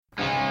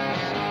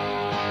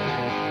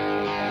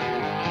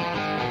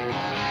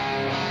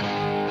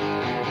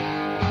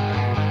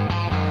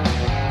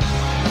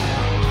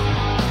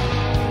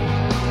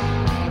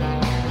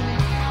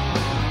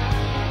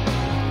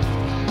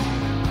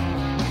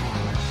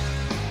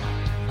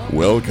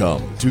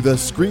Welcome to the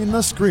Screen the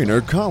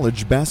Screener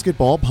College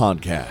Basketball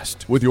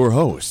Podcast with your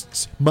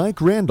hosts,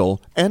 Mike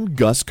Randall and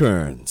Gus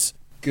Kearns.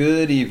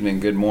 Good evening,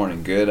 good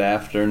morning, good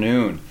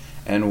afternoon,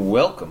 and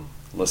welcome,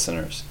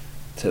 listeners,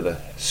 to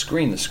the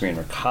Screen the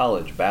Screener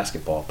College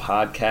Basketball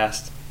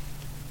Podcast.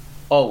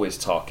 Always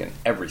talking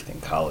everything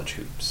college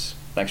hoops.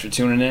 Thanks for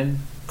tuning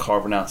in,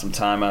 carving out some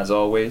time as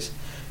always.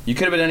 You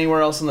could have been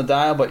anywhere else on the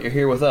dial, but you're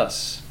here with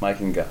us, Mike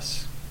and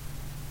Gus.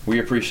 We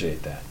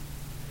appreciate that.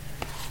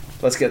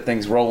 Let's get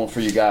things rolling for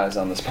you guys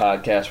on this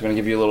podcast. We're going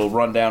to give you a little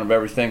rundown of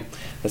everything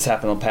that's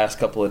happened the past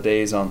couple of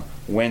days on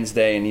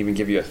Wednesday and even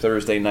give you a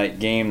Thursday night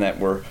game that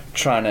we're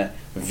trying to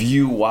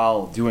view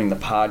while doing the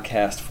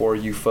podcast for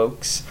you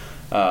folks.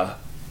 Why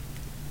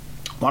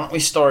don't we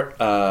start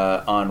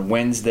on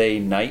Wednesday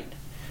night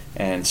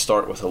and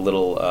start with a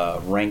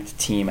little ranked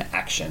team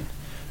action.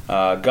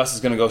 Gus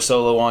is going to go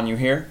solo on you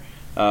here.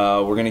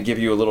 We're going to give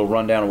you a little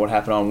rundown of what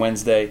happened on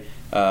Wednesday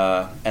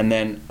and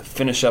then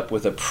finish up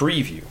with a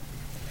preview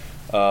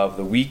of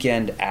the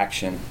weekend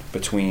action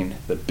between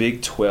the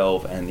Big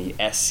 12 and the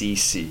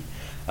SEC.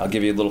 I'll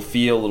give you a little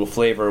feel, a little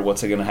flavor of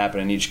what's going to happen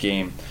in each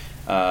game,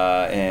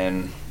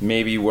 and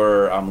maybe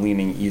where I'm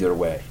leaning either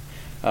way.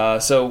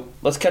 So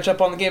let's catch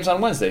up on the games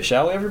on Wednesday,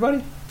 shall we,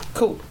 everybody?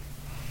 Cool.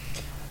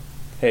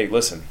 Hey,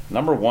 listen,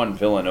 number 1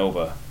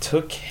 Villanova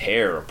took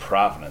care of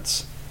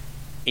Providence,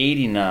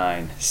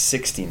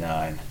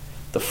 89-69.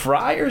 The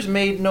Friars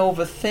made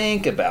Nova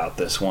think about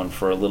this one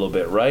for a little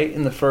bit, right,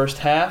 in the first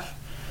half.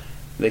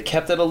 They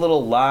kept it a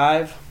little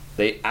live.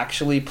 They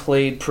actually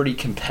played pretty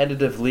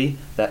competitively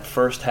that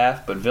first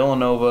half, but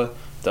Villanova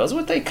does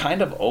what they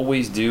kind of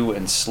always do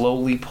and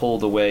slowly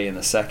pulled away in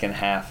the second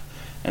half,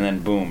 and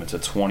then boom, it's a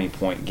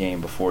 20-point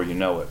game before you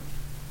know it.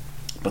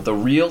 But the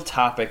real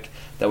topic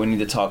that we need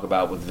to talk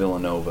about with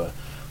Villanova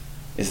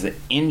is the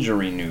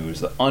injury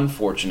news, the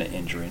unfortunate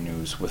injury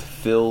news with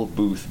Phil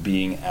Booth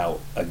being out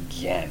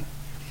again.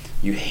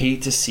 You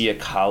hate to see a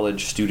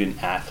college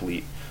student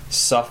athlete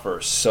suffer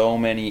so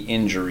many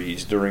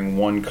injuries during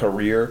one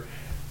career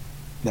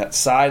that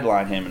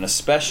sideline him, and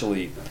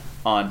especially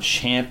on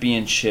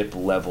championship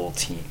level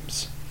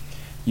teams.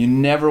 You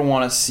never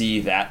want to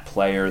see that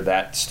player,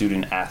 that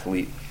student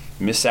athlete,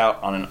 miss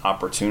out on an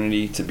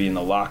opportunity to be in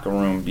the locker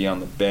room, be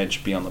on the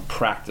bench, be on the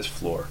practice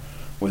floor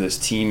with his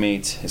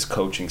teammates, his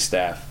coaching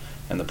staff,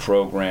 and the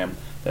program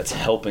that's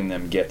helping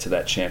them get to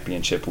that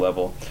championship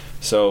level.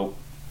 So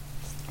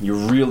you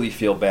really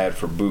feel bad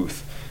for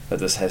Booth that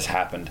this has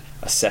happened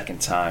a second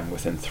time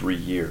within 3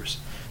 years.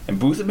 And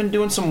Booth had been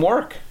doing some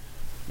work,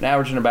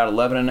 averaging about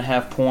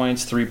 11.5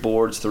 points, 3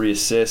 boards, 3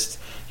 assists.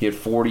 He had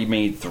 40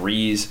 made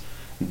threes.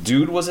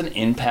 Dude was an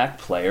impact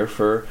player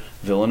for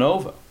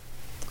Villanova.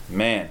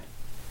 Man,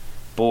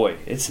 boy,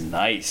 it's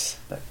nice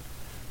that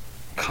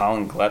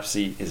Colin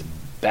Glepsy is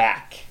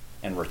back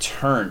and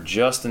returned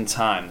just in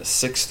time. The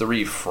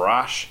 6'3"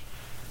 Frosh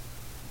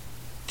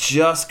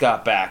just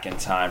got back in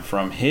time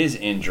from his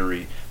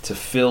injury to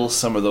fill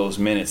some of those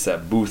minutes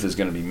that Booth is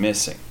going to be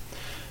missing.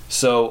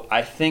 So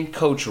I think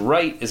Coach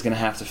Wright is going to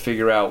have to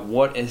figure out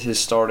what is his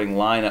starting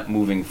lineup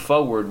moving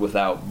forward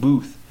without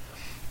Booth.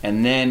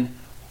 And then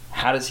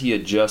how does he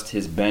adjust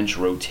his bench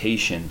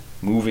rotation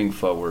moving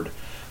forward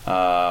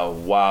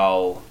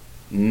while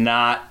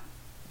not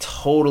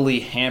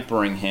totally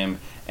hampering him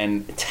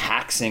and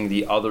taxing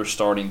the other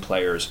starting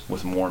players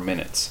with more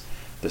minutes.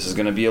 This is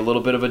going to be a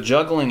little bit of a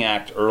juggling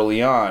act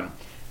early on,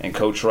 and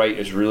Coach Wright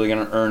is really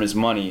going to earn his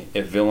money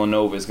if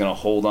Villanova is going to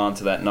hold on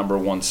to that number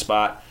 1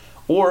 spot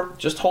or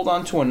just hold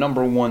on to a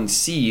number 1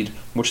 seed,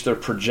 which they're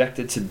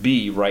projected to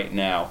be right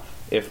now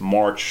if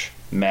March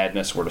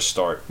Madness were to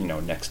start,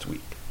 next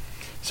week.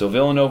 So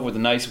Villanova with a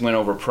nice win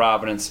over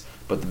Providence,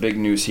 but the big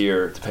news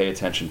here to pay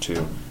attention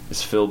to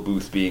is Phil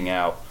Booth being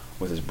out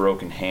with his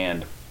broken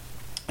hand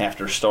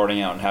after starting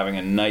out and having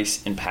a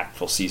nice,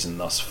 impactful season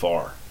thus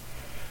far.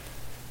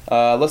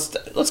 Let's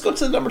go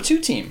to the number 2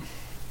 team.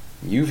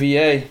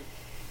 UVA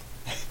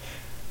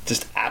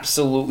just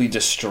absolutely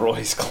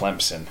destroys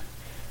Clemson.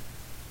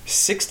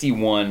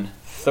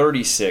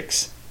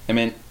 61-36. I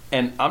mean,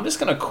 and I'm just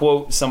going to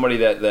quote somebody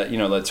that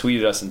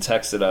tweeted us and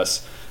texted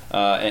us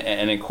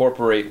and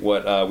incorporate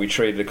what we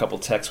traded a couple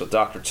texts with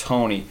Dr.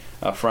 Tony,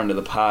 a friend of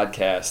the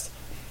podcast.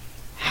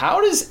 How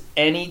does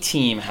any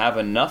team have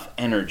enough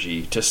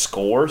energy to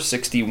score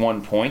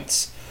 61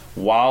 points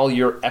while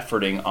you're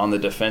efforting on the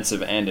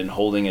defensive end and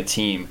holding a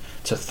team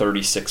to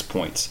 36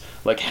 points?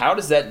 Like, how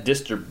does that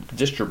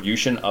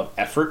distribution of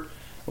effort,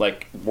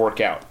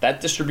 work out?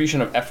 That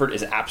distribution of effort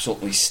is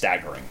absolutely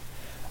staggering.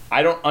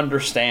 I don't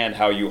understand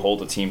how you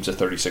hold a team to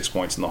 36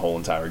 points in the whole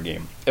entire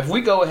game. If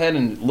we go ahead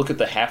and look at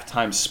the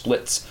halftime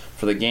splits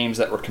for the games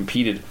that were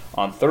competed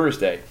on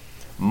Thursday,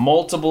 I'm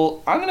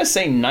going to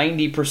say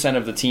 90%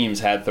 of the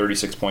teams had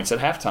 36 points at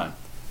halftime.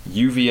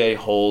 UVA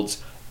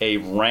holds a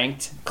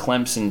ranked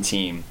Clemson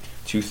team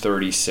to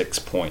 36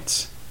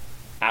 points.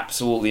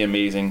 Absolutely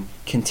amazing.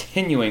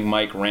 Continuing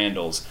Mike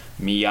Randall's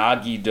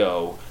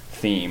Miyagi-Do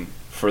theme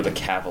for the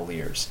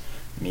Cavaliers.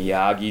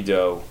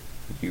 Miyagi-Do,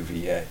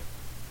 UVA.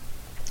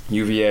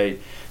 UVA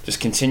just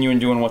continuing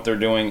doing what they're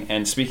doing.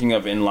 And speaking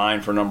of in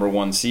line for number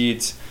 1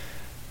 seeds,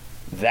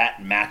 that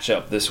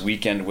matchup this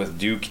weekend with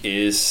Duke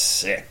is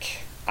sick.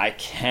 I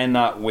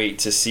cannot wait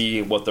to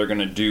see what they're going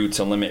to do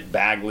to limit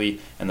Bagley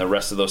and the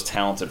rest of those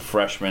talented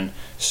freshmen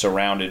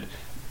surrounded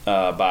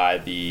by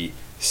the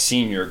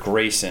senior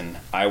Grayson.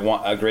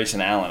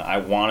 Grayson Allen. I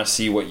want to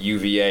see what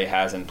UVA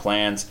has in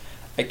plans.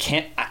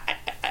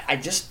 I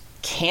just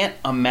can't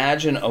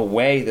imagine a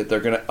way that they're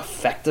going to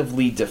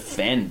effectively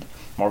defend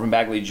Marvin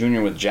Bagley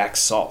Jr. with Jack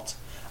Salt.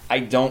 I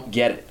don't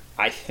get it.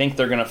 I think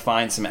they're going to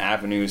find some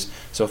avenues.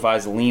 So if I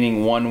was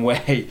leaning one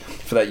way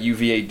for that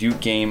UVA-Duke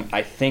game,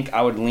 I think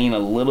I would lean a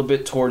little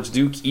bit towards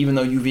Duke, even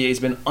though UVA's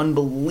been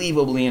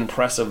unbelievably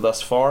impressive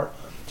thus far,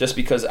 just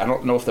because I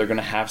don't know if they're going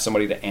to have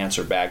somebody to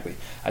answer Bagley.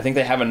 I think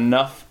they have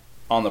enough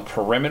on the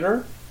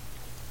perimeter,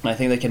 and I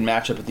think they can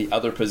match up at the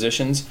other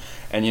positions.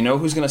 And you know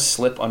who's going to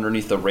slip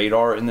underneath the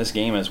radar in this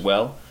game as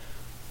well?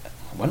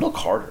 Wendell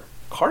Carter.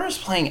 Carter's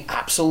playing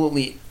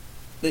absolutely...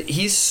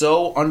 He's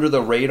so under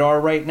the radar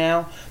right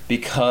now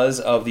because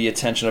of the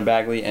attention of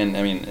Bagley, and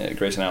I mean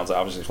Grayson Allen's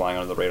obviously flying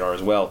under the radar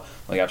as well.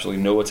 Like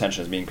absolutely no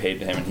attention is being paid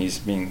to him, and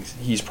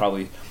he's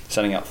probably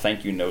sending out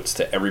thank you notes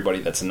to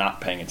everybody that's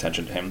not paying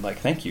attention to him. Like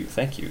thank you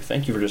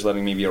for just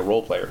letting me be a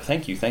role player.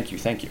 Thank you.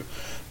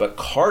 But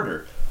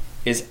Carter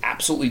is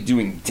absolutely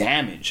doing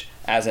damage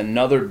as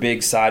another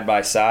big side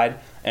by side,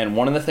 and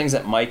one of the things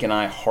that Mike and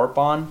I harp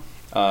on.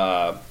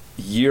 Not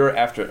year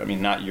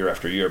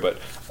after year, but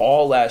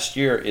all last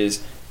year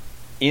is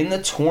in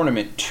the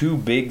tournament, 2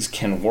 bigs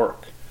can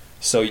work.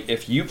 So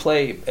if you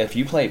play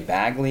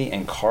Bagley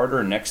and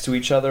Carter next to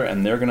each other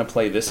and they're going to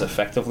play this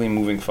effectively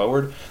moving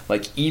forward,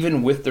 like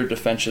even with their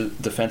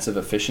defensive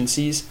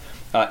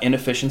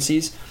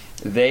inefficiencies,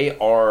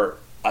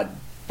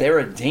 they're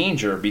a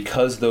danger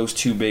because those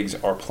 2 bigs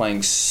are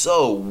playing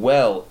so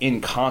well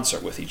in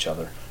concert with each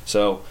other.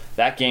 So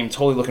that game,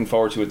 totally looking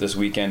forward to it this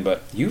weekend.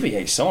 But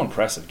UVA is so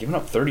impressive, giving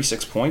up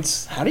 36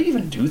 points. How do you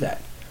even do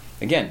that?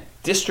 Again,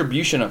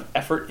 distribution of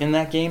effort in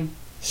that game,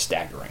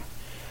 staggering.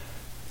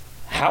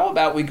 How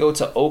about we go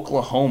to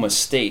Oklahoma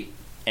State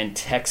and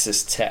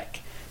Texas Tech?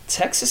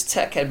 Texas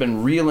Tech had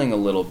been reeling a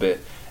little bit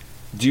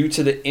due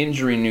to the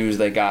injury news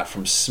they got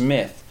from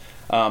Smith.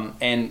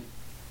 And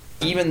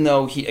even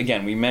though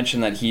we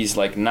mentioned that he's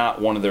like not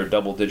one of their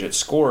double-digit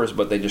scorers,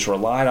 but they just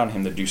relied on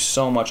him to do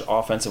so much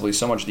offensively,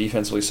 so much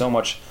defensively, so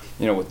much,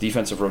 with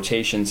defensive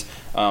rotations,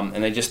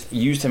 and they just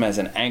used him as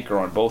an anchor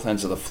on both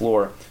ends of the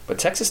floor. But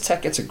Texas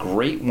Tech gets a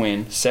great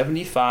win,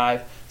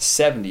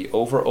 75-70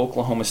 over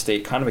Oklahoma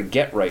State, kind of a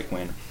get-right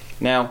win.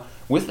 Now,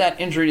 with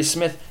that injury to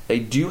Smith, they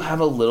do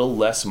have a little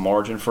less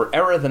margin for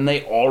error than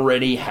they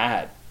already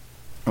had.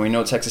 And we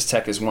know Texas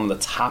Tech is one of the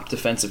top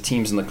defensive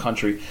teams in the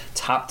country,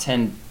 top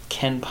 10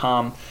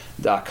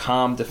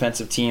 KenPom.com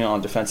defensive team on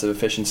defensive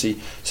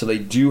efficiency. So they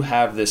do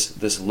have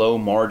this low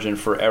margin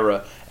for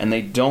error, and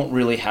they don't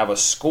really have a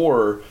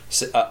scorer,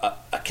 a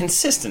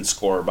consistent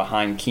scorer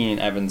behind Keenan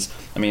Evans.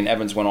 I mean,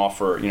 Evans went off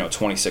for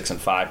 26 and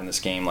 5 in this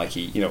game, like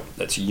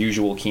that's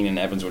usual Keenan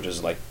Evans, which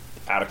is like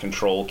out of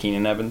control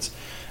Keenan Evans.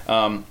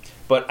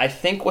 But I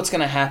think what's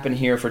going to happen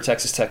here for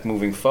Texas Tech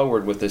moving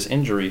forward with this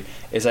injury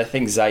is I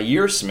think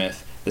Zaire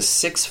Smith, the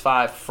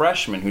 6'5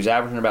 freshman who's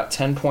averaging about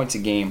 10 points a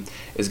game,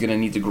 is going to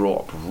need to grow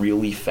up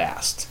really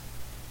fast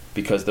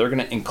because they're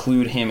going to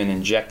include him and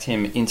inject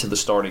him into the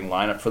starting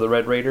lineup for the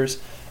Red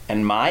Raiders.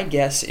 And my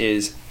guess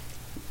is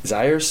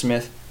Zaire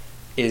Smith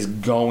is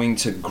going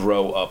to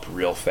grow up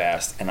real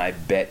fast, and I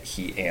bet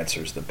he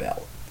answers the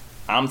bell.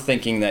 I'm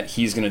thinking that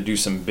he's going to do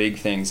some big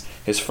things.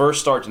 His first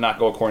start did not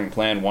go according to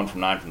plan, 1 from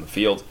 9 from the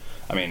field.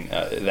 I mean,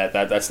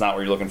 that's not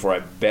what you're looking for. I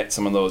bet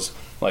some of those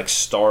like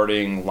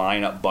starting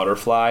lineup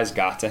butterflies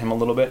got to him a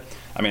little bit.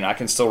 I mean, I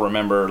can still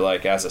remember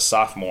like as a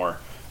sophomore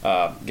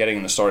getting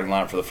in the starting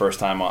lineup for the first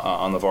time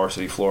on the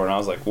varsity floor, and I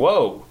was like,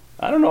 whoa,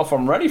 I don't know if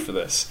I'm ready for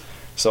this.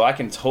 So I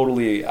can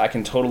totally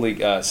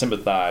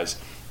sympathize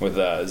with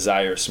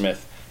Zaire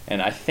Smith,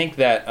 and I think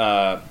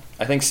that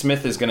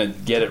Smith is going to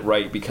get it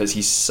right because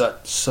he's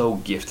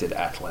so gifted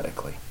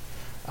athletically.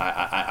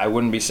 I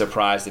wouldn't be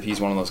surprised if he's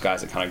one of those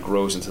guys that kind of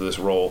grows into this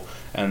role,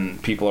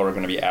 and people are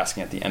going to be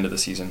asking at the end of the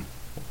season,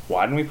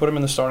 why didn't we put him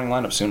in the starting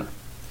lineup sooner?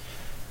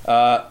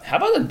 How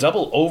about a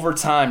double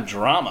overtime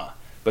drama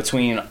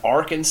between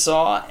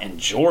Arkansas and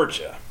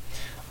Georgia?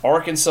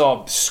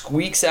 Arkansas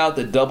squeaks out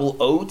the double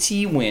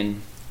OT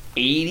win,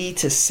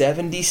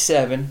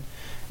 80-77,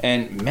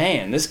 and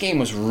man, this game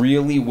was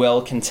really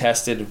well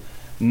contested.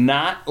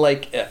 Not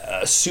like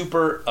a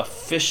super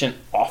efficient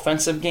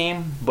offensive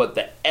game, but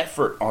the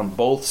effort on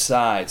both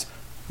sides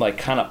like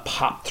kind of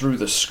popped through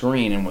the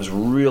screen and was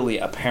really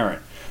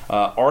apparent.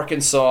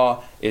 This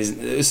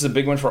is a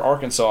big win for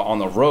Arkansas on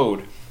the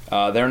road.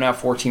 They're now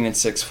 14-6,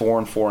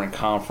 4-4 in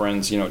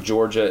conference.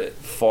 Georgia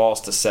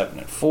falls to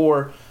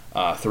 7-4,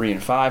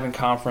 3-5 in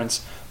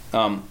conference.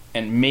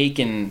 And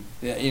Macon,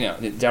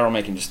 Darryl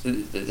Macon just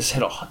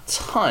hit a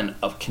ton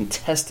of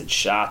contested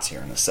shots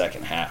here in the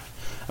second half.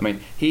 I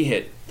mean, he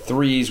hit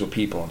threes with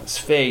people in his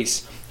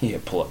face. He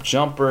hit pull-up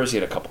jumpers. He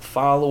had a couple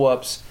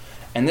follow-ups.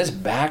 And this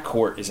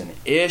backcourt is an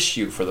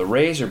issue for the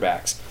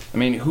Razorbacks. I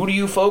mean, who do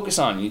you focus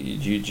on? Do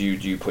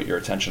you put your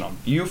attention on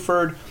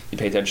Buford? You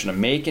pay attention to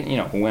Macon,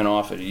 who went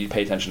off. You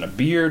pay attention to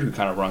Beard, who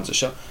kind of runs the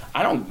show.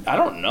 I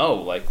don't know.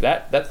 Like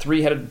that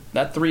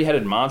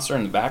three-headed monster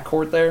in the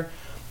backcourt there.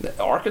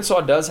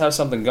 Arkansas does have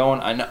something going.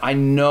 I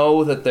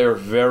know that they're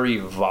very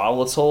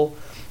volatile,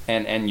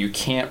 and you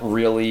can't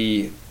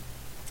really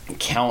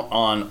count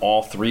on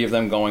all three of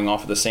them going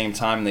off at the same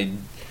time.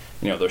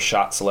 Their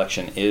shot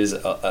selection is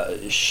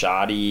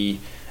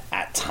shoddy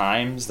at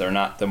times. They're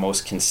not the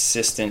most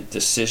consistent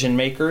decision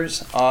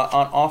makers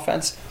on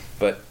offense,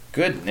 but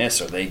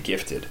goodness, are they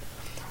gifted.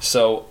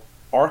 So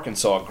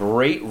Arkansas,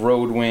 great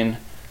road win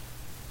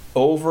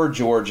over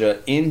Georgia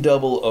in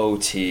double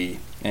OT,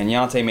 and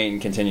Yante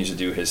Maton continues to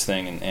do his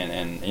thing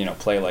and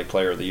play like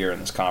player of the year in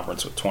this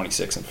conference with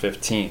 26 and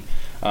 15.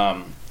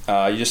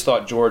 You just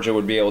thought Georgia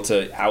would be able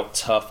to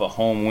out-tough a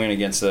home win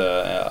against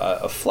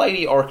a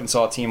flighty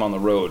Arkansas team on the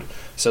road.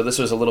 So this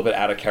was a little bit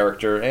out of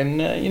character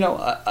and,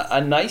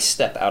 a nice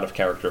step out of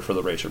character for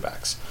the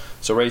Razorbacks.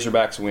 So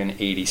Razorbacks win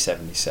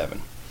 80-77.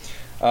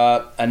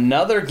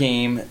 Another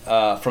game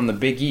from the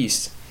Big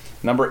East,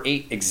 number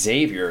 8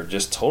 Xavier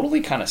just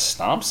totally kind of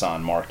stomps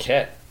on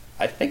Marquette.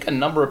 I think a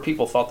number of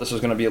people thought this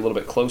was going to be a little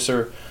bit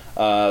closer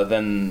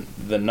than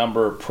the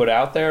number put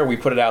out there. We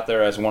put it out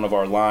there as one of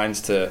our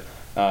lines to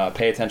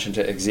pay attention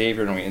to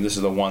Xavier, and this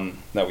is the one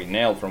that we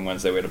nailed from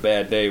Wednesday. We had a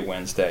bad day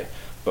Wednesday,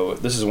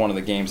 but this is one of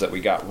the games that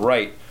we got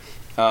right.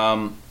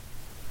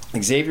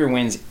 Xavier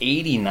wins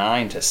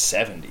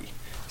 89-70.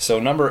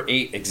 So number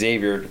 8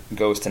 Xavier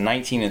goes to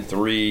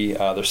 19-3.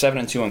 They're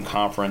 7-2 in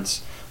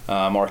conference.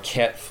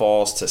 Marquette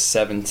falls to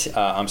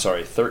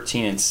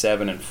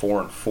 13-7 and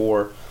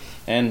 4-4.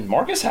 And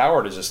Marcus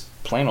Howard is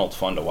just plain old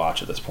fun to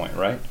watch at this point,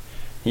 right?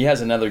 He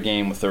has another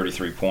game with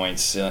 33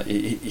 points.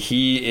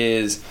 He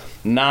is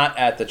not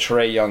at the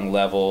Trae Young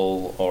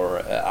level,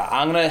 or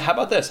how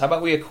about this? How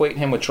about we equate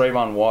him with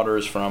Trayvon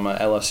Waters from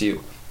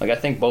LSU? Like, I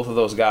think both of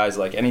those guys,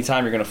 like,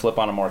 anytime you're going to flip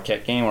on a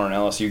Marquette game or an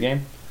LSU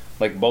game,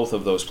 like, both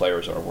of those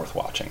players are worth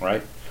watching,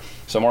 right?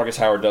 So Marcus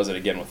Howard does it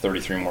again with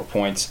 33 more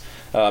points.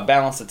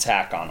 Balanced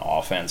attack on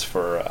offense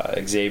for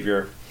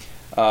Xavier.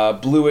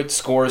 Blewett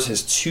scores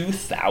his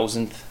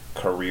 2,000th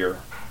career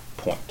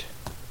point.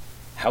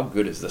 How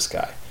good is this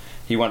guy?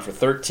 He went for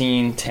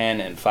 13,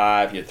 10, and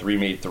 5. He had 3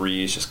 made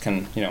threes, just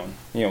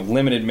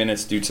limited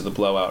minutes due to the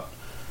blowout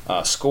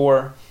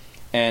score.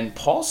 And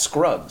Paul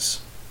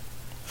Scruggs,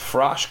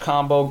 Frosh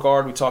combo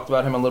guard, we talked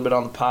about him a little bit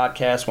on the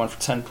podcast, went for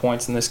 10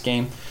 points in this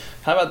game.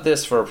 How about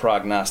this for a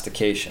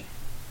prognostication?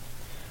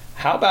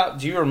 How about,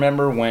 do you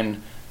remember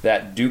when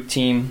that Duke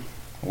team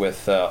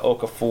with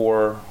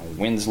Okafor,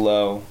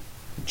 Winslow,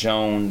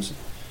 Jones,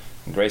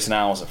 and Grayson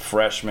Allen was a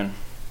freshman,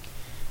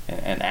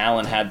 and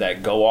Allen had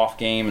that go-off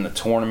game in the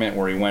tournament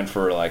where he went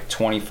for like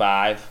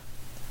 25,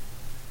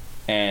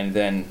 and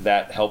then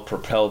that helped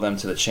propel them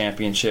to the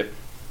championship?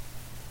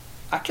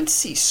 I can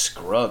see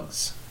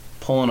Scruggs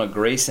pulling a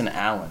Grayson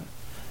Allen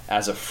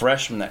as a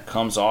freshman that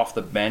comes off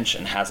the bench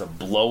and has a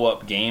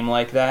blow-up game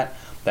like that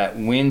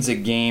wins a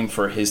game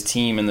for his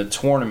team in the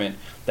tournament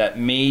that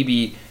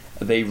maybe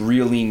they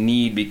really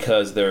need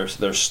because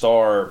their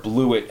star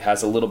Blewett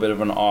has a little bit of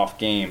an off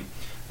game.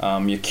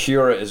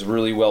 Yakura is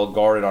really well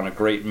guarded on a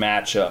great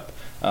matchup.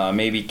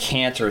 Maybe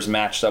Cantor's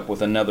matched up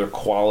with another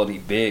quality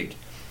big.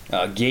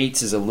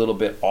 Gates is a little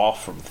bit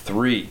off from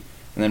 3.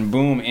 And then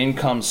boom, in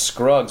comes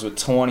Scruggs with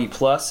 20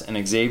 plus,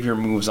 and Xavier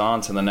moves on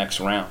to the next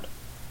round.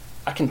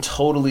 I can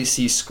totally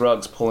see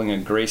Scruggs pulling a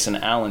Grayson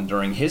Allen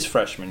during his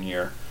freshman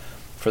year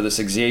for this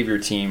Xavier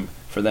team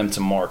for them to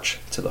march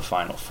to the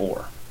Final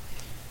Four.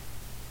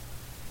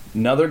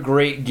 Another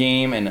great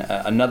game and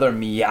another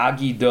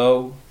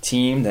Miyagi-Do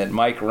team that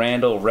Mike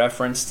Randall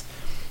referenced.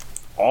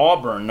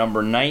 Auburn,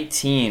 number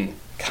 19,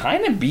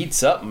 kind of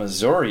beats up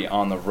Missouri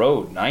on the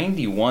road,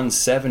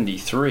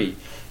 91-73.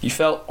 You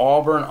felt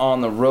Auburn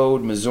on the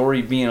road,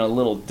 Missouri being a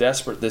little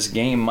desperate, this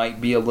game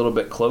might be a little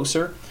bit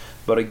closer.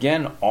 But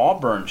again,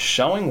 Auburn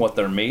showing what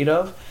they're made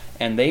of,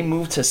 and they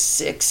move to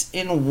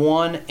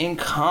 6-1 in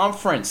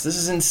conference. This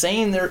is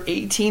insane. They're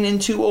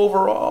 18-2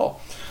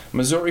 overall.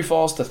 Missouri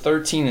falls to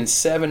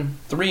 13-7,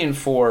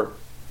 3-4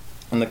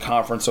 in the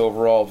conference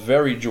overall.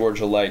 Very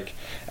Georgia-like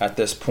at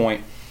this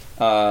point.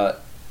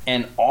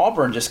 And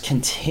Auburn just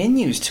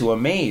continues to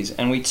amaze.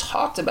 And we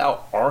talked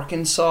about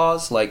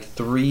Arkansas's like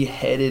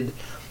 3-headed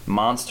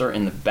monster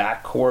in the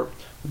backcourt,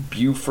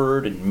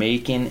 Buford and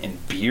Macon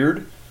and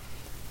Beard.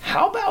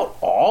 How about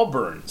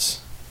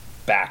Auburn's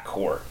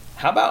backcourt?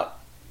 How about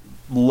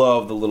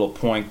love the little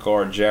point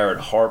guard Jared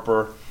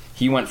Harper?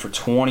 He went for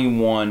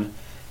 21,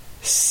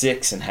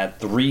 6 and had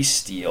 3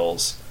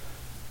 steals.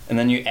 And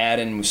then you add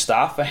in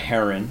Mustafa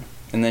Heron,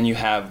 and then you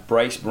have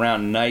Bryce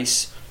Brown,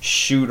 nice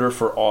shooter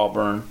for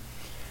Auburn.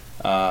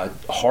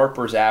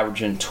 Harper's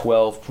averaging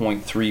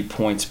 12.3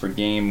 points per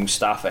game.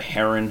 Mustafa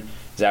Heron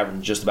is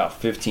averaging just about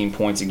 15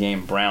 points a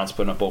game. Brown's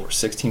putting up over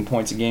 16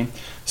 points a game.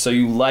 So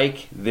you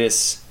like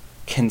this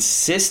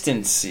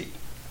consistency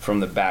from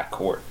the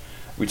backcourt.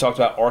 We talked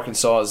about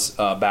Arkansas's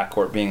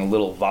backcourt being a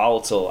little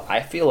volatile. I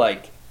feel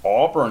like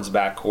Auburn's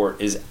backcourt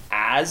is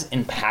as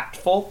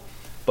impactful,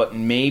 but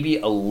maybe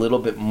a little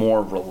bit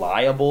more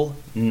reliable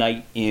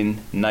night in,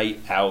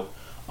 night out,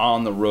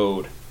 on the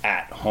road,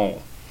 at home.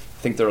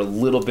 I think they're a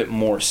little bit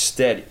more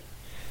steady.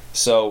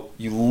 So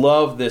you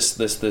love this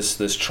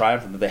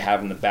triumph that they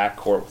have in the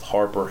backcourt with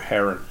Harper,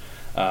 Heron,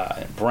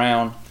 and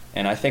Brown.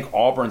 And I think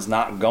Auburn's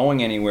not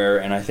going anywhere,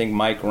 and I think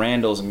Mike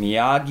Randall's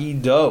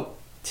Miyagi-Do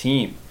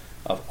team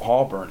of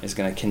Auburn is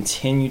going to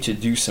continue to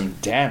do some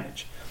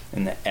damage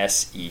in the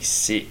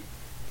SEC.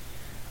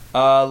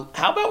 How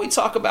about we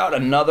talk about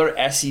another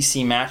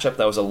SEC matchup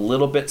that was a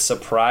little bit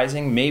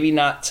surprising, maybe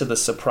not to the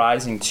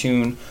surprising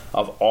tune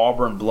of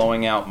Auburn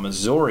blowing out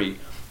Missouri,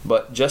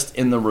 but just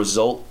in the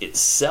result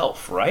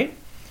itself, right?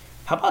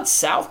 How about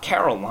South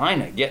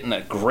Carolina getting a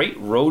great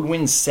road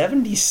win,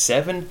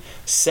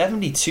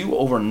 77-72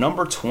 over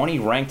number 20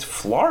 ranked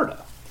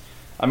Florida?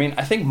 I mean,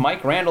 I think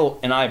Mike Randall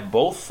and I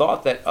both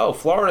thought that,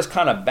 Florida's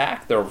kind of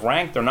back. They're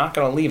ranked. They're not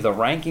going to leave the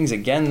rankings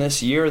again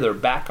this year. They're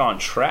back on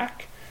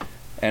track.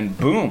 And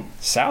boom,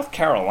 South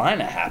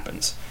Carolina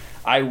happens.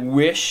 I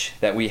wish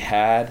that we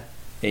had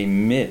a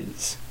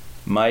Ms.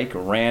 Mike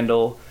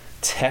Randall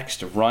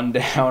text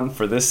rundown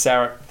for this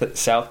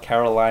South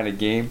Carolina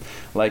game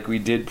like we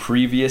did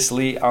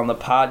previously on the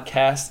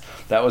podcast.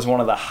 That was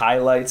one of the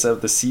highlights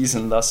of the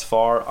season thus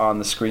far on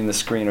the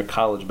Screener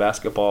College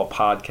Basketball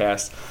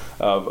podcast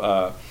of,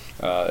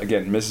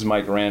 again, Mrs.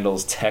 Mike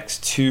Randall's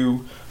text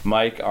to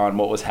Mike on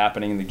what was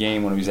happening in the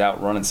game when he was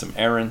out running some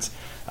errands.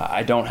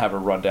 I don't have a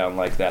rundown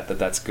like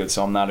that's good,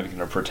 so I'm not even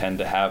going to pretend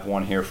to have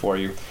one here for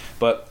you.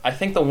 But I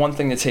think the one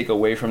thing to take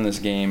away from this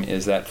game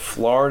is that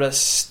Florida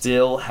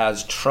still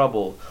has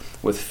trouble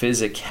with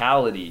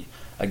physicality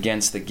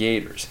against the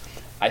Gators.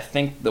 I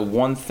think the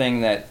one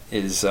thing that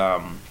is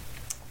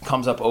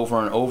comes up over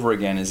and over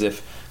again is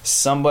if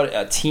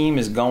a team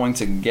is going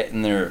to get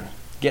in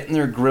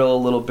their grill a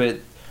little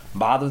bit,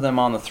 bother them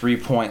on the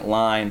three-point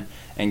line,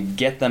 and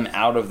get them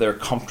out of their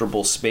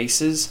comfortable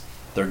spaces,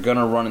 they're going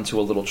to run into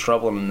a little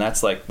trouble, and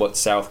that's like what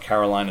South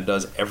Carolina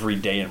does every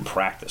day in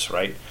practice,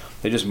 right?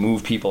 They just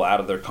move people out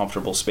of their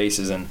comfortable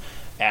spaces and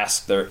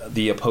ask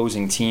the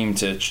opposing team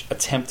to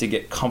attempt to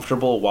get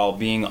comfortable while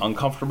being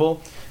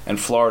uncomfortable, and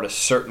Florida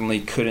certainly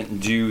couldn't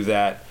do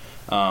that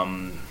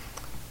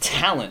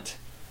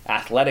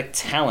athletic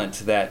talent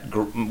that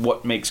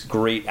what makes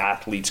great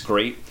athletes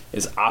great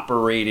is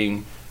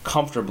operating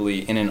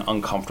comfortably in an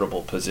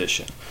uncomfortable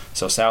position.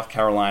 So South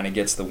Carolina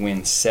gets the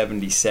win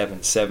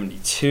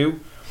 77-72.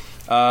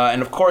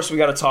 And of course, we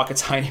got to talk a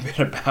tiny bit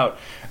about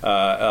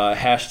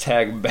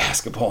hashtag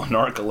basketball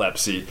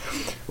narcolepsy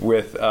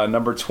with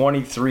number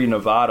 23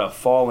 Nevada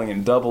falling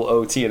in double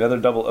OT, another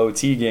double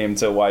OT game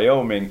to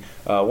Wyoming,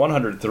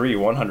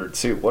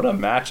 103-102. What a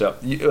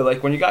matchup.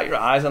 Like when you got your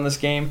eyes on this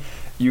game,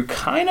 you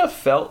kind of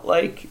felt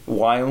like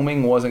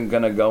Wyoming wasn't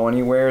going to go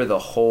anywhere the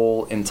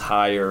whole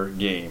entire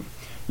game.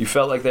 You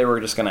felt like they were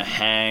just going to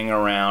hang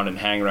around.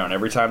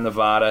 Every time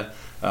Nevada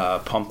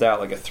pumped out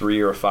like a 3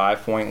 or a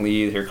 5 point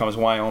lead, here comes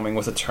Wyoming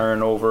with a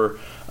turnover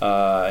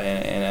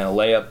and a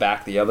layup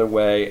back the other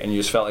way, and you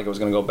just felt like it was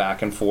going to go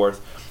back and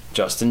forth.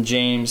 Justin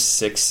James,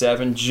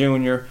 6'7"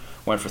 junior,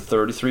 went for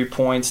 33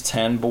 points,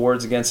 10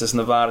 boards against this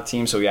Nevada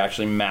team, so he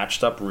actually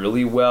matched up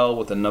really well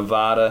with the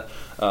Nevada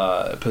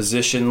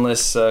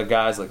positionless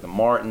guys like the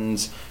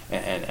Martins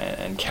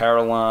and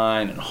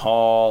Caroline and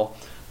Hall.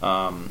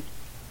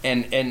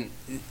 And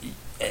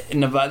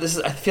Nevada,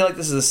 I feel like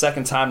this is the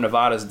second time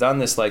Nevada's done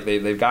this. Like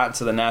they've gotten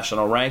to the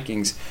national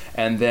rankings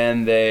and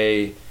then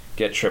they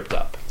get tripped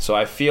up. So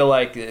I feel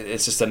like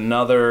it's just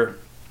another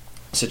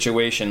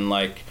situation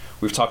like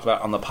we've talked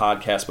about on the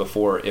podcast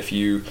before. If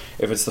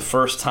it's the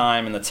first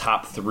time in the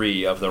top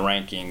 3 of the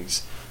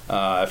rankings,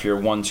 if you're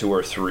 1, 2,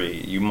 or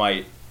 3, you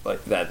might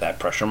like that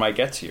pressure might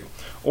get to you.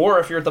 Or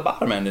if you're at the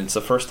bottom end, it's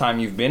the first time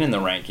you've been in the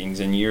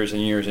rankings in years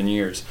and years and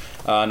years.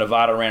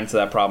 Nevada ran into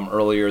that problem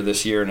earlier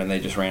this year, and then they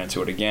just ran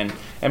into it again.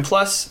 And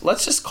plus,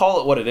 let's just call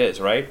it what it is,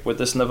 right? With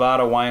this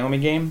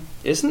Nevada-Wyoming game,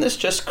 isn't this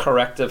just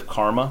corrective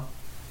karma?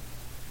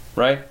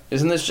 Right?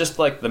 Isn't this just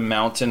like the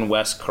Mountain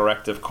West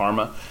corrective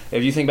karma?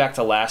 If you think back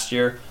to last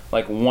year,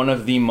 like one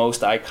of the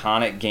most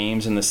iconic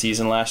games in the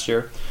season last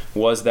year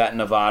was that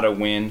Nevada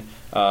win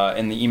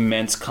and the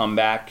immense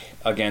comeback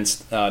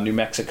against New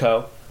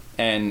Mexico.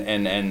 And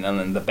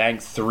then the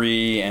bank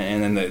 3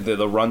 and then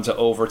the run to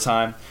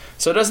overtime.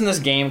 So doesn't this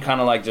game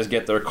kind of like just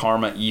get their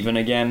karma even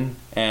again?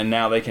 And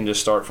now they can just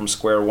start from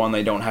square one.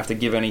 They don't have to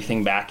give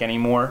anything back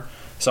anymore.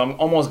 So I'm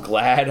almost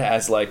glad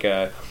as like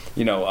a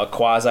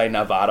quasi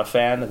Nevada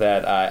fan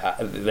that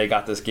they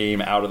got this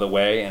game out of the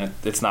way, and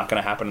it's not going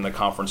to happen in the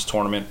conference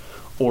tournament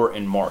or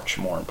in March,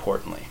 more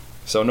importantly.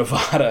 So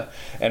Nevada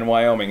and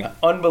Wyoming,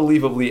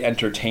 unbelievably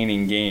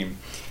entertaining game.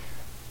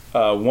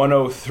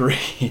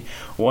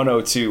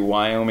 103-102,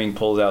 Wyoming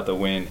pulls out the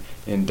win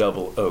in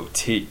double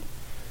OT.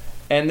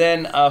 And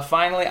then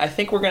finally, I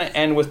think we're going to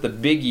end with the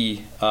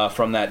biggie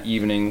from that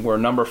evening where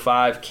number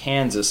 5,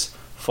 Kansas,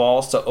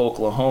 falls to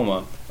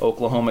Oklahoma.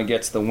 Oklahoma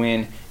gets the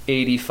win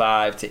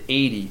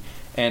 85-80.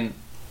 And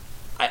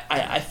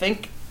I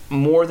think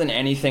more than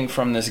anything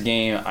from this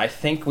game, I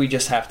think we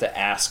just have to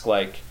ask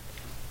like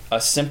a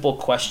simple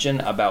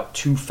question about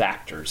two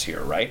factors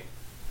here, right?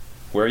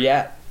 Where are you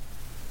at?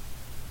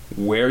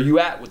 Where are you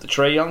at with the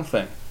Trae Young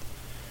thing?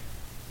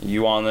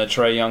 You on the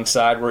Trae Young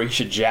side where he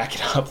should jack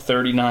it up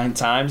 39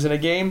 times in a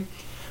game?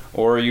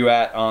 Or are you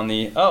at on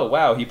the, oh,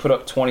 wow, he put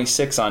up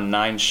 26 on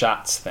 9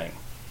 shots thing?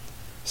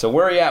 So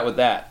where are you at with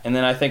that? And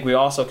then I think we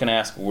also can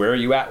ask, where are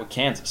you at with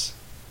Kansas?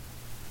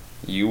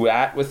 You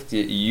at with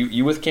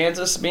you with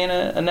Kansas being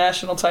a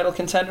national title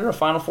contender, a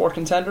Final Four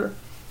contender?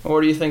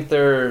 Or do you think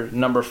their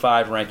number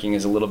 5 ranking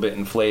is a little bit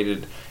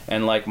inflated?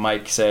 And like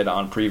Mike said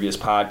on previous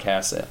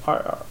podcasts,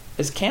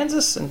 is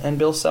Kansas and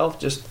Bill Self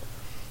just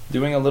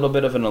doing a little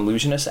bit of an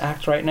illusionist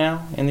act right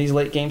now in these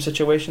late game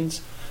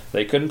situations?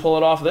 They couldn't pull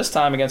it off this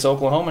time against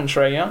Oklahoma and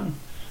Trae Young.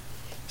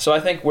 So I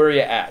think where are you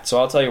at? So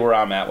I'll tell you where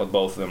I'm at with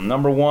both of them.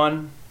 Number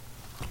 1,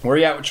 where are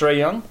you at with Trae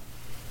Young?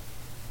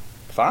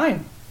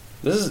 Fine.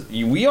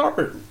 We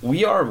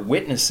are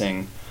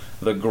witnessing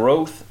the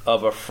growth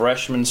of a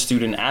freshman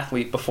student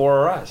athlete before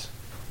our eyes.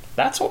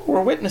 That's what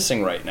we're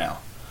witnessing right now.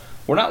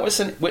 We're not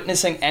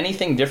witnessing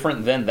anything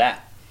different than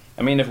that.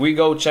 I mean, if we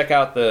go check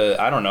out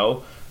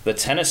the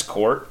tennis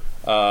court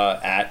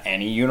at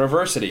any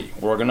university,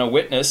 we're going to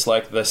witness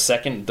like the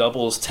second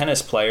doubles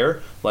tennis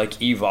player like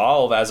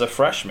evolve as a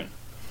freshman.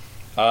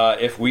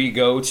 If we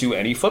go to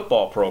any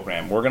football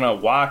program, we're going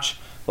to watch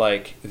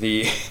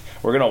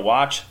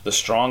the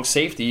strong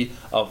safety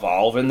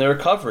evolve in their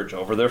coverage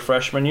over their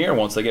freshman year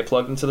once they get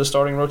plugged into the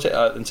starting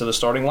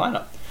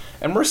lineup.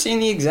 And we're seeing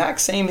the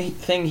exact same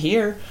thing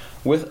here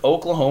with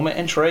Oklahoma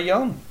and Trae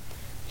Young.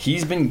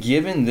 He's been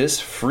given this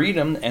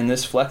freedom and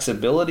this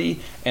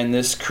flexibility and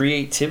this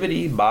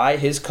creativity by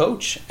his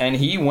coach, and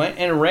he went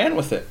and ran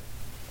with it.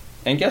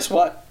 And guess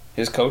what?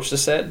 His coach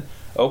just said,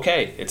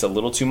 okay, it's a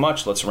little too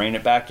much. Let's rein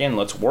it back in.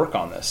 Let's work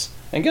on this.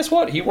 And guess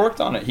what? He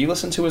worked on it. He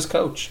listened to his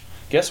coach.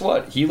 Guess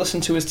what? He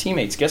listened to his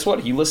teammates. Guess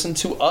what? He listened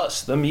to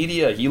us, the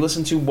media. He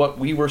listened to what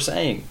we were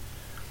saying.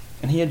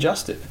 And he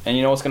adjusted. And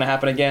you know what's going to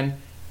happen again?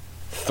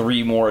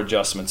 3 more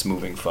adjustments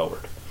moving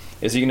forward.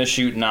 Is he going to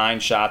shoot 9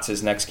 shots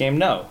his next game?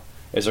 No.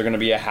 Is there going to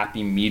be a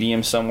happy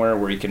medium somewhere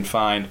where he can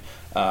find,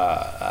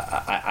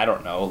 I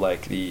don't know,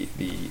 like the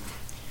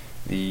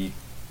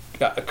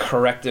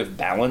corrective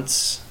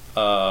balance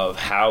of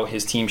how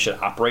his team should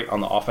operate on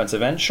the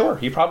offensive end? Sure,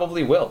 he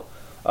probably will.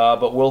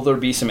 But will there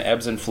be some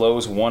ebbs and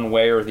flows one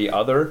way or the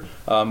other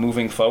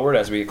moving forward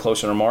as we get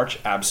closer to March?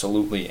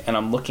 Absolutely. And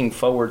I'm looking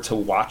forward to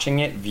watching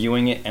it,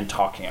 viewing it, and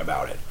talking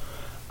about it.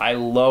 I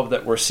love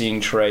that we're seeing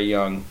Trae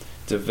Young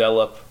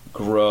develop,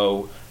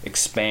 grow,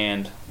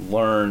 expand,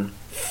 learn,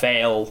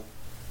 fail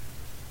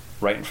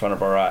right in front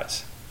of our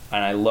eyes.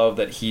 And I love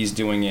that he's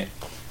doing it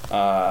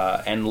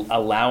and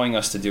allowing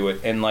us to do it.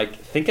 And like,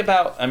 think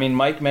about, I mean,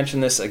 Mike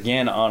mentioned this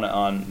again on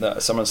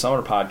some of the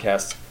summer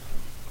podcasts.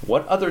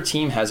 What other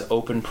team has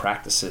open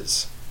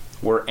practices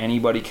where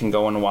anybody can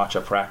go and watch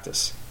a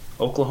practice?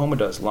 Oklahoma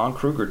does. Lon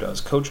Kruger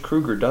does. Coach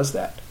Kruger does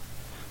that.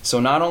 So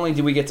not only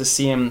do we get to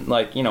see him,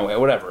 like, you know,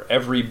 whatever,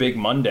 every big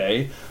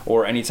Monday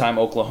or anytime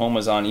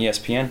Oklahoma's on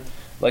ESPN,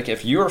 like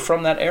if you're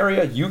from that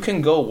area, you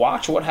can go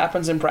watch what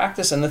happens in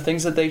practice and the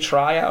things that they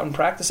try out in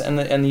practice and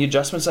the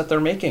adjustments that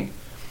they're making.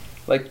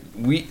 Like,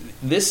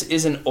 this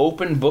is an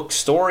open book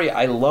story.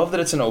 I love that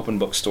it's an open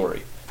book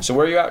story. So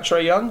where are you at,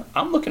 Trae Young?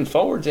 I'm looking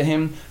forward to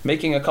him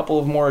making a couple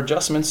of more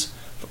adjustments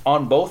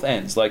on both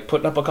ends, like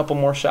putting up a couple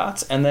more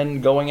shots and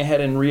then going ahead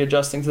and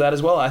readjusting to that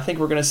as well. I think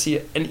we're going to see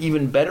an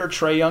even better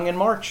Trae Young in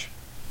March.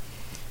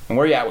 And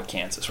where are you at with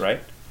Kansas, right?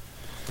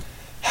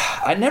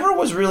 I never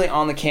was really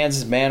on the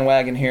Kansas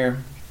bandwagon here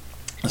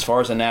as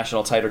far as a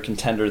national title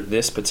contender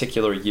this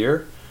particular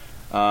year.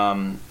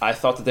 I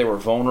thought that they were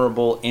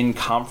vulnerable in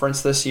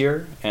conference this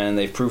year, and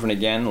they've proven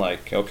again,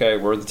 like, okay,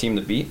 we're the team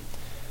to beat.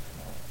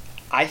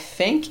 I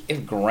think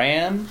if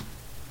Graham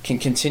can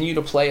continue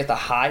to play at the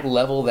high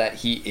level that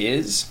he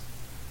is,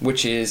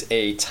 which is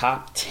a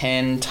top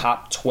 10,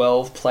 top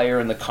 12 player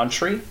in the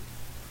country,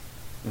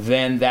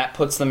 then that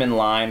puts them in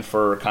line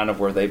for kind of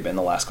where they've been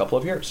the last couple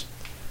of years.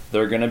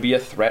 They're going to be a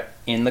threat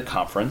in the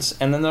conference,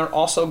 and then they're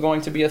also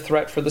going to be a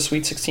threat for the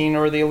Sweet 16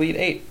 or the Elite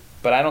 8.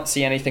 But I don't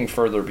see anything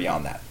further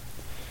beyond that.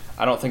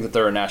 I don't think that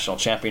they're a national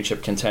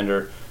championship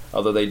contender,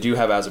 although they do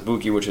have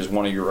Azubuike, which is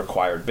one of your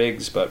required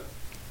bigs. But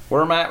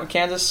where am I at with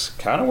Kansas?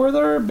 Kind of where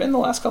they've been the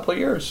last couple of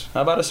years.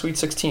 How about a Sweet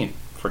 16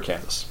 for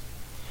Kansas?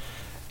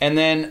 And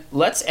then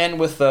let's end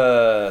with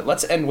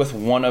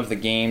one of the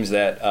games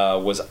that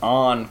was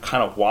on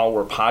kind of while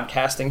we're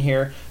podcasting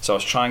here. So I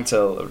was trying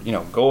to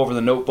go over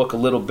the notebook a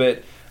little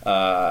bit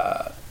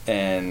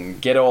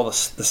and get all the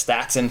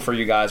stats in for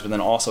you guys, but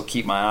then also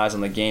keep my eyes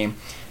on the game.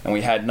 And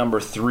we had number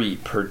 3,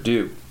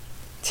 Purdue,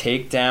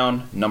 take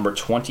down number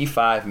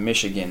 25,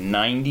 Michigan,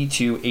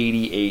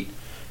 92-88.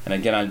 And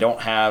again, I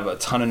don't have a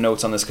ton of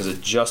notes on this because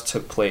it just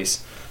took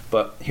place.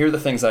 But here are the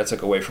things that I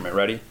took away from it.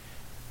 Ready?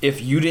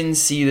 If you didn't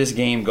see this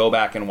game, go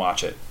back and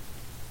watch it.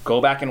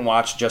 Go back and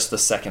watch just the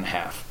second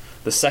half.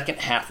 The second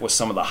half was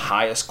some of the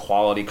highest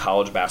quality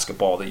college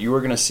basketball that you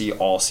are going to see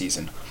all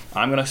season.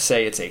 I'm going to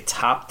say it's a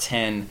top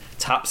 10,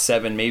 top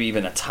 7, maybe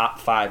even a top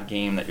 5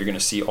 game that you're going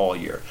to see all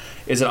year.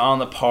 Is it on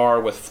the par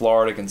with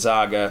Florida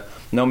Gonzaga?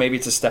 No, maybe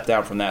it's a step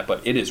down from that,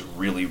 but it is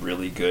really,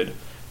 really good.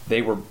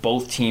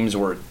 Both teams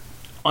were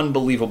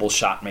unbelievable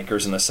shot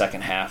makers in the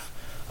second half.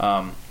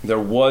 There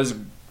was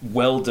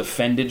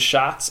well-defended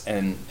shots,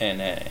 and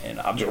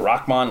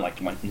Abdur-Rahman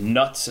went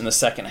nuts in the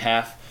second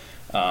half.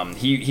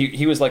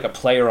 He was like a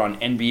player on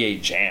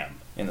NBA Jam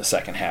in the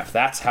second half.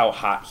 That's how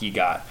hot he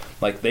got.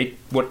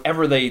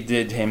 Whatever they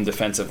did to him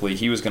defensively,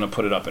 he was going to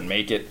put it up and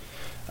make it.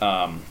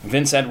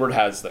 Vince Edward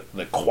has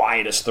the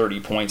quietest 30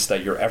 points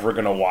that you're ever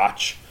going to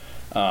watch.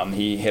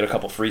 He hit a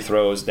couple free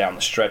throws down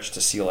the stretch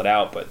to seal it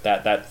out, but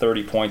that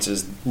 30 points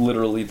is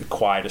literally the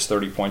quietest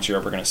 30 points you're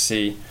ever going to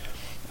see.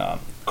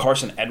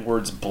 Carson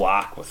Edwards'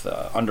 block with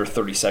under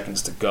 30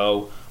 seconds to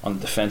go on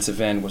the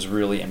defensive end was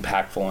really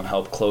impactful and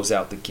helped close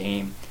out the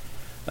game.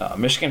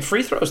 Michigan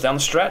free throws down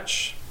the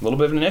stretch, a little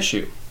bit of an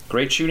issue.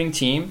 Great shooting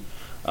team.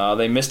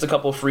 They missed a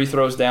couple of free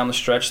throws down the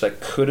stretch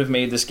that could have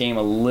made this game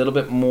a little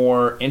bit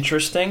more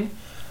interesting,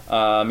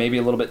 maybe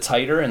a little bit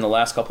tighter in the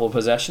last couple of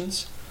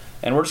possessions.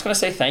 And we're just going to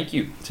say thank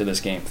you to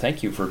this game.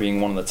 Thank you for being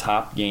one of the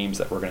top games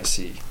that we're going to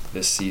see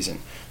this season.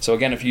 So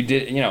again,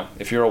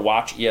 if you're a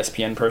watch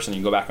ESPN person,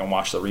 you go back and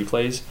watch the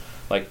replays,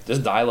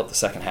 just dial up the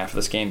second half of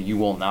this game. You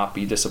will not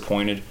be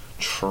disappointed.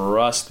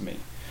 Trust me.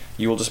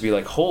 You will just be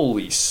like,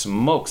 holy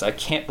smokes, I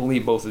can't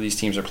believe both of these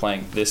teams are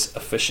playing this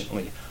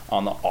efficiently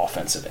on the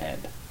offensive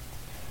end.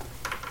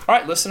 All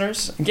right,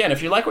 listeners, again,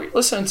 if you like what you're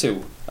listening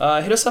to,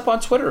 hit us up on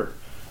Twitter.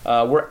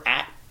 We're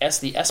at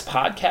SDS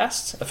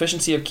Podcast,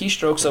 efficiency of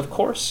keystrokes, of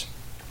course.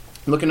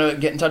 Looking to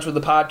get in touch with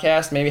the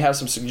podcast, maybe have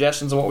some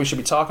suggestions on what we should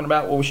be talking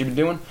about, what we should be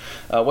doing,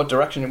 what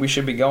direction we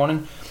should be going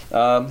in.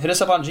 Hit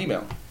us up on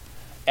Gmail,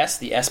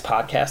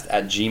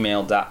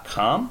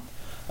 sdspodcast@gmail.com.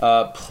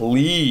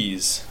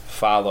 Please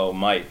follow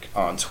Mike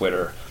on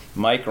Twitter.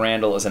 Mike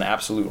Randall is an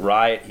absolute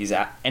riot. He's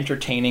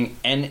entertaining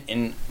and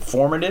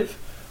informative.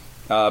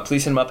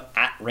 Please hit him up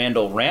at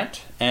Randall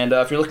Rant. And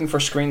if you're looking for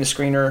Screen the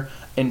Screener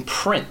in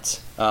print,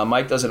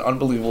 Mike does an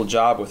unbelievable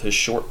job with his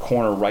short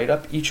corner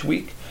write-up each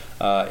week.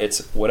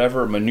 It's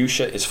whatever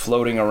minutia is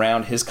floating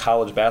around his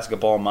college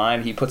basketball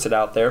mind. He puts it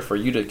out there for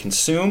you to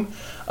consume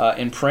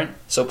in print.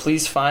 So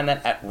please find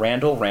that at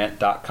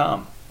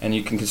randallrant.com. And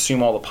you can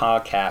consume all the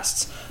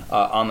podcasts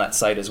on that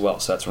site as well.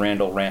 So that's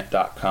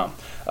randallrant.com.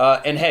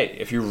 And hey,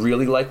 if you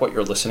really like what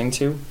you're listening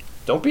to,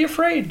 don't be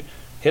afraid.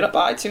 Hit up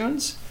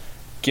iTunes.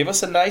 Give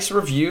us a nice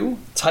review.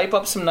 Type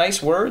up some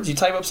nice words. You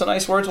type up some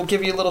nice words, we'll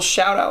give you a little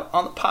shout out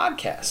on the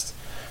podcast.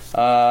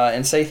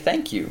 And say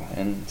thank you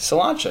and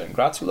Salancha and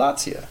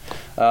gratulatia.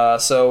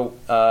 So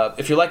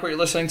if you like what you're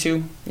listening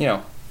to,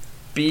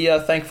 be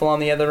thankful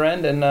on the other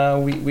end,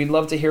 and we'd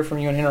love to hear from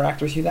you and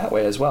interact with you that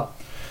way as well.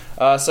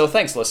 So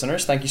thanks,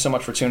 listeners. Thank you so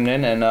much for tuning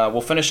in, and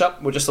we'll finish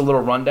up with just a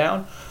little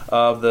rundown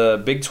of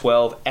the Big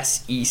 12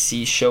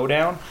 SEC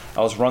Showdown.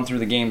 I'll just run through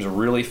the games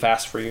really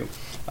fast for you.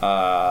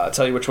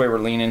 Tell you which way we're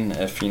leaning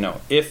if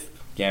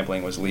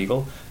gambling was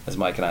legal, as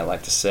Mike and I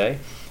like to say.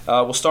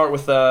 We'll start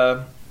with...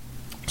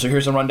 So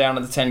here's a rundown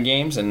of the 10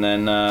 games, and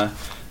then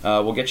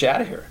we'll get you out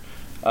of here.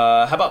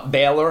 How about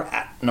Baylor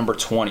at number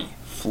 20,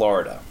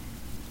 Florida?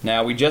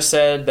 Now, we just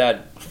said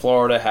that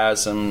Florida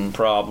has some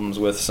problems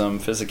with some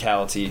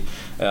physicality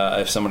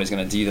if somebody's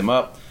going to D them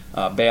up.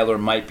 Baylor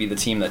might be the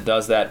team that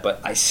does that,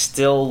 but I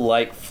still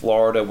like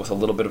Florida with a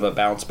little bit of a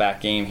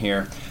bounce-back game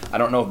here. I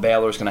don't know if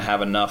Baylor's going to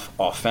have enough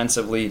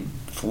offensively.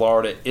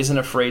 Florida isn't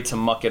afraid to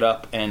muck it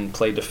up and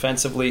play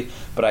defensively,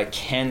 but I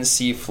can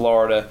see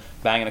Florida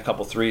banging a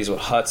couple threes with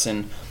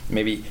Hudson.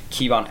 Maybe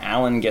Kevon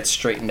Allen gets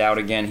straightened out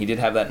again. He did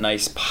have that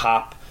nice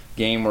pop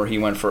game where he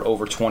went for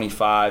over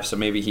 25, so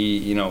maybe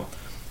he,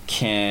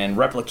 can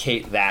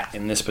replicate that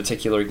in this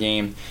particular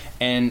game.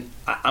 And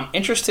I'm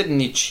interested in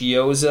the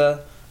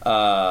Chiozza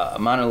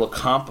Manu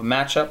Lecomte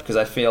matchup because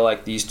I feel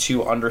like these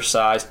two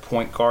undersized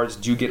point guards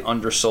do get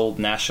undersold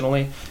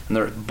nationally, and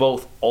they're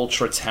both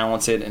ultra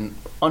talented and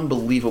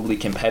unbelievably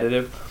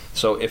competitive.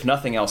 So if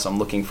nothing else, I'm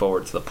looking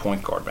forward to the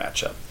point guard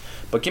matchup.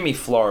 But give me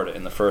Florida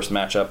in the first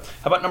matchup.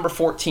 How about number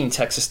 14,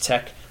 Texas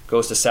Tech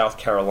goes to South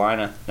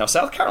Carolina. Now,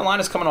 South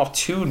Carolina's coming off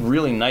two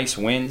really nice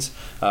wins.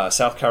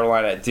 South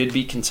Carolina did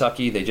beat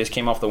Kentucky. They just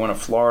came off the win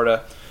of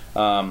Florida.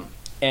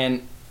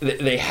 And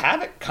they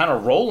have it kind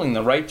of rolling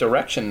the right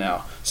direction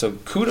now. So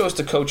kudos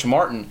to Coach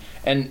Martin.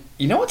 And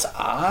you know what's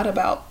odd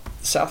about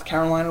South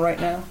Carolina right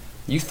now?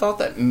 You thought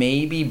that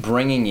maybe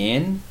bringing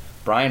in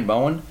Brian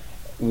Bowen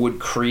would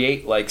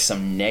create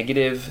some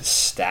negative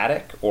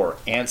static or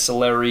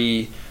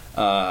ancillary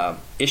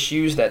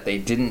issues that they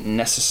didn't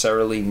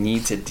necessarily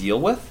need to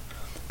deal with.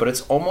 But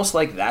it's almost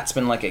like that's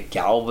been a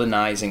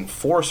galvanizing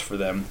force for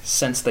them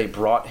since they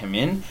brought him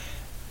in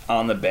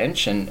on the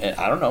bench. And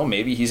I don't know,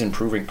 maybe he's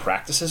improving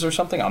practices or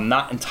something. I'm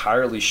not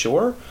entirely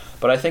sure.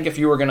 But I think if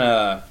you were going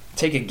to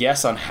take a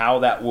guess on how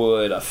that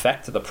would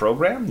affect the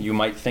program, you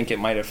might think it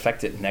might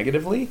affect it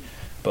negatively.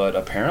 but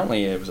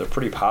apparently it was a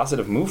pretty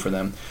positive move for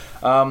them.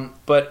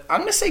 But I'm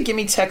going to say give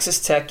me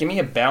Texas Tech. Give me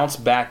a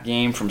bounce-back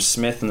game from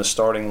Smith in the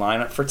starting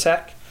lineup for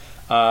Tech.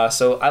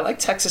 So I like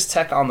Texas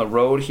Tech on the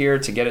road here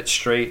to get it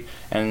straight,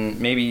 and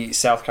maybe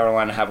South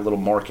Carolina have a little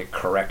market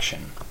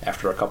correction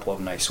after a couple of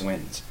nice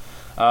wins.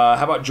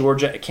 How about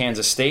Georgia at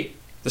Kansas State?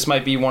 This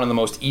might be one of the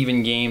most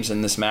even games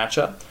in this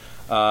matchup.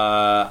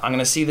 I'm going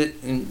to see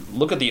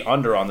look at the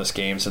under on this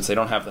game since they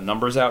don't have the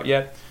numbers out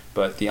yet,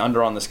 but the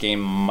under on this game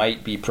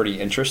might be pretty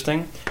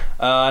interesting.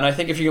 And I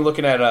think if you're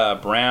looking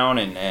at Brown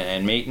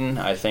and Mayton,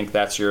 I think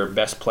that's your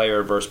best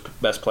player versus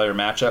best player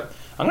matchup.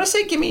 I'm going to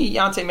say give me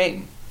Yante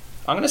Mayton.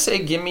 I'm going to say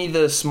give me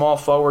the small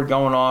forward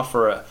going off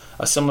for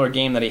a similar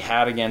game that he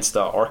had against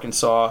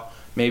Arkansas,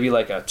 maybe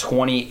like a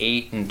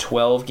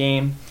 28-12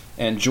 game,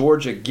 and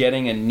Georgia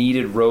getting a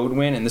needed road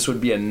win, and this would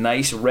be a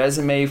nice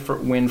resume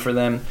win for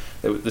them.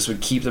 This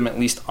would keep them at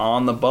least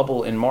on the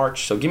bubble in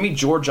March. So give me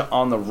Georgia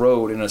on the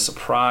road in a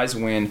surprise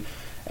win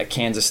at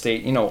Kansas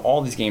State. You know,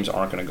 all these games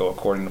aren't going to go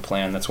according to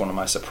plan. That's one of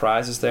my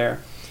surprises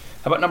there.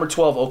 How about number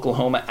 12,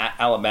 Oklahoma at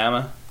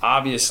Alabama?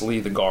 Obviously,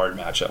 the guard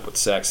matchup with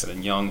Sexton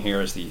and Young here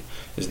is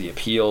the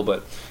appeal.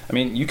 But I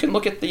mean, you can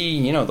look at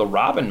the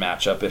Robin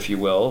matchup, if you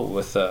will,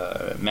 with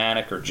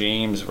Manick or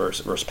James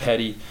versus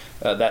Petty.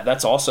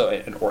 That's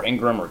also, or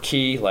Ingram or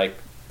Key. Like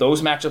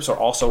those matchups are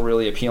also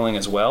really appealing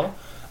as well.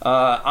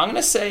 I'm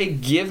gonna say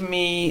give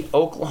me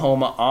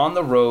Oklahoma on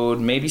the road.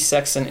 Maybe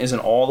Sexton isn't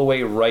all the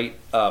way right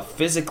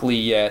physically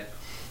yet,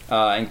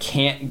 and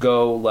can't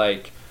go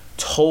like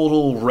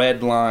total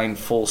red line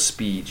full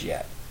speed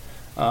yet.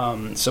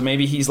 So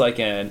maybe he's like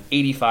an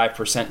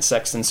 85%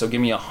 Sexton, so give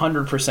me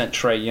 100%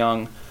 Trey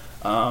Young.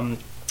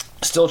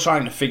 Still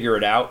trying to figure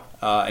it out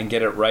and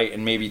get it right,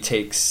 and maybe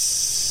takes,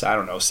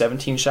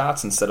 17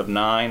 shots instead of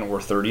 9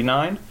 or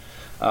 39.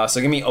 So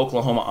give me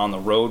Oklahoma on the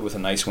road with a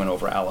nice win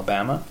over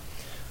Alabama.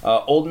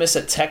 Ole Miss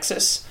at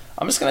Texas.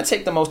 I'm just going to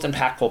take the most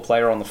impactful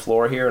player on the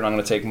floor here, and I'm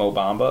going to take Mo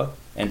Bamba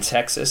and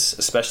Texas,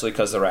 especially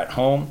because they're at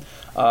home.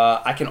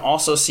 I can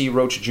also see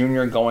Roach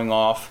Jr. going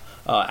off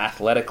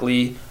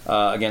athletically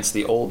against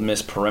the Ole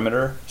Miss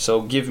perimeter.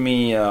 So give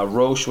me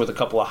Roach with a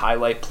couple of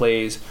highlight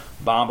plays,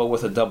 Bamba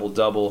with a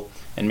double-double,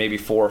 and maybe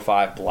 4 or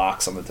 5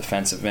 blocks on the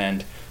defensive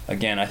end.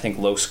 Again, I think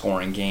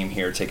low-scoring game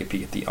here. Take a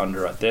peek at the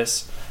under at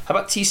this. How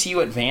about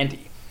TCU at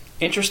Vandy?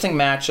 Interesting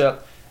matchup.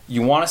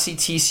 You want to see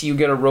TCU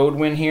get a road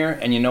win here,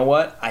 and you know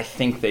what? I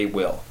think they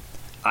will.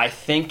 I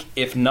think,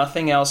 if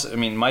nothing else, I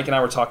mean, Mike and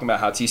I were talking about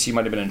how TCU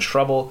might have been in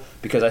trouble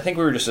because I think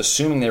we were just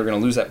assuming they were going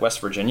to lose that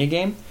West Virginia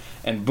game.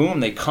 And boom,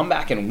 they come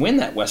back and win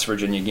that West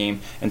Virginia game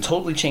and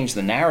totally change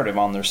the narrative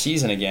on their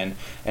season again.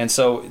 And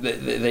so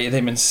they've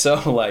been so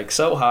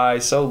high,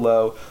 so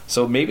low.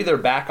 So maybe they're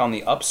back on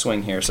the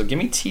upswing here. So give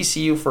me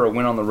TCU for a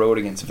win on the road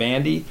against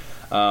Vandy.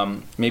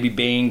 Maybe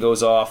Bain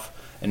goes off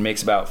and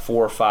makes about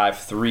 4 or 5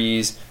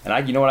 threes.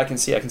 And you know what I can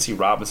see? I can see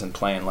Robinson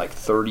playing like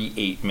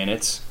 38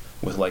 minutes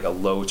with like a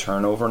low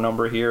turnover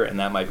number here, and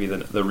that might be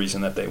the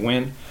reason that they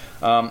win.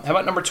 How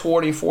about number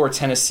 24,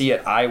 Tennessee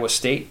at Iowa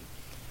State?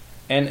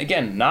 And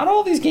again, not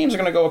all these games are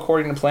going to go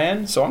according to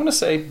plan, so I'm going to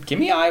say give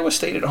me Iowa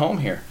State at home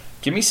here.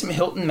 Give me some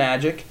Hilton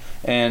magic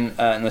and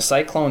the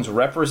Cyclones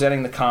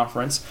representing the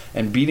conference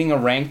and beating a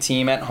ranked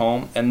team at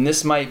home. And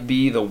this might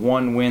be the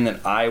one win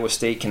that Iowa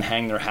State can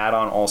hang their hat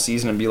on all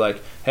season and be like,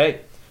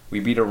 hey, we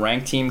beat a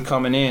ranked team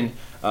coming in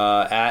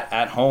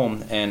at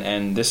home,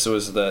 and this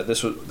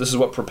is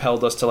what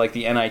propelled us to like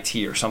the NIT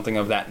or something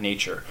of that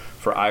nature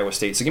for Iowa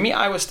State. So give me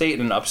Iowa State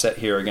in an upset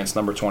here against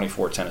number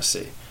 24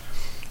 Tennessee.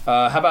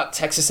 How about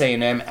Texas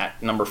A&M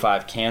at number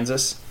 5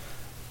 Kansas?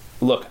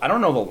 Look, I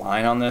don't know the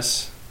line on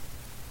this,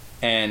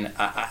 and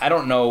I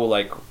don't know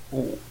like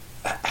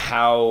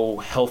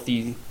how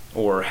healthy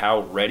or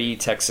how ready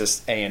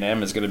Texas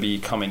A&M is going to be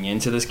coming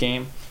into this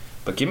game.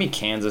 But give me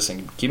Kansas,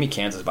 and give me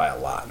Kansas by a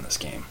lot in this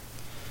game.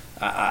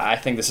 I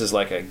think this is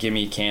like a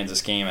gimme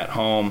Kansas game at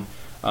home.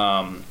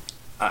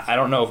 I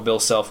don't know if Bill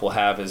Self will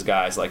have his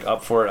guys like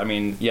up for it. I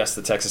mean, yes,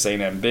 the Texas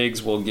A&M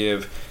bigs will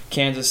give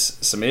Kansas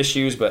some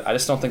issues, but I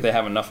just don't think they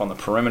have enough on the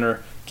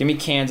perimeter. Give me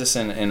Kansas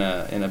in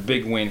a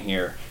big win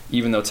here,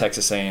 even though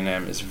Texas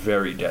A&M is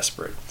very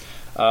desperate.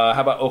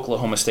 How about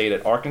Oklahoma State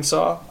at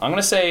Arkansas? I'm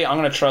going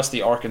to trust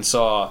the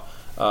Arkansas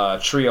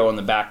trio in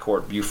the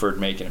backcourt, Buford,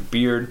 Macon, and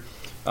Beard,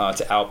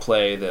 to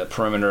outplay the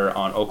perimeter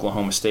on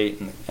Oklahoma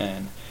State,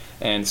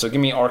 and so give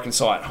me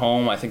Arkansas at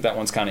home. I think that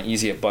one's kind of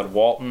easy at Bud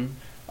Walton.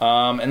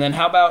 And then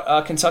how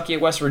about Kentucky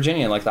at West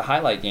Virginia, like the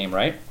highlight game,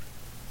 right?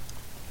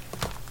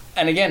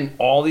 And again,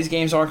 all these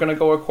games aren't going to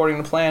go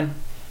according to plan.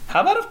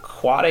 How about if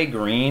Quade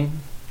Green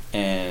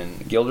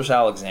and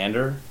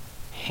Gilders-Alexander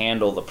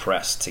handle the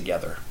press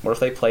together? What if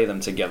they play them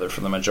together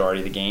for the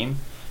majority of the game,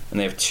 and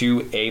they have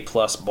 2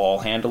 A-plus ball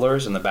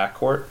handlers in the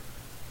backcourt,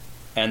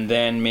 and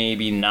then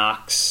maybe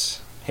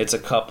Knox hits a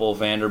couple,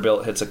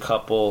 Vanderbilt hits a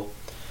couple,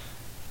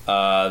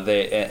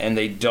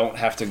 they don't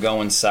have to go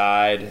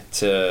inside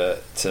to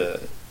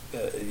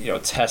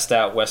test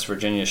out West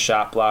Virginia's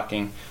shot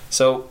blocking.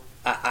 So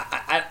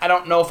I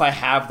don't know if I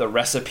have the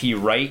recipe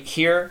right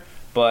here,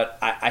 But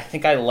I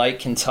think I like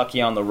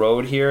Kentucky on the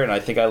road here, and I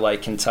think I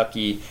like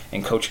Kentucky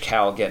and Coach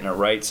Cal getting it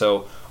right.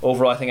 So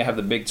overall, I think I have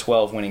the Big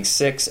 12 winning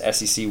 6,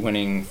 SEC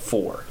winning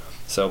 4.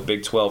 So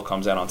Big 12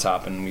 comes out on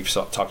top, and we've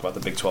talked about the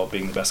Big 12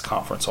 being the best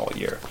conference all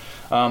year.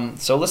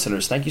 So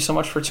listeners, thank you so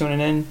much for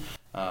tuning in.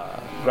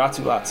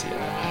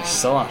 Gratulatia,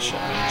 Salasha,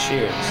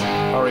 cheers,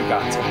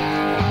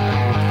 arigato.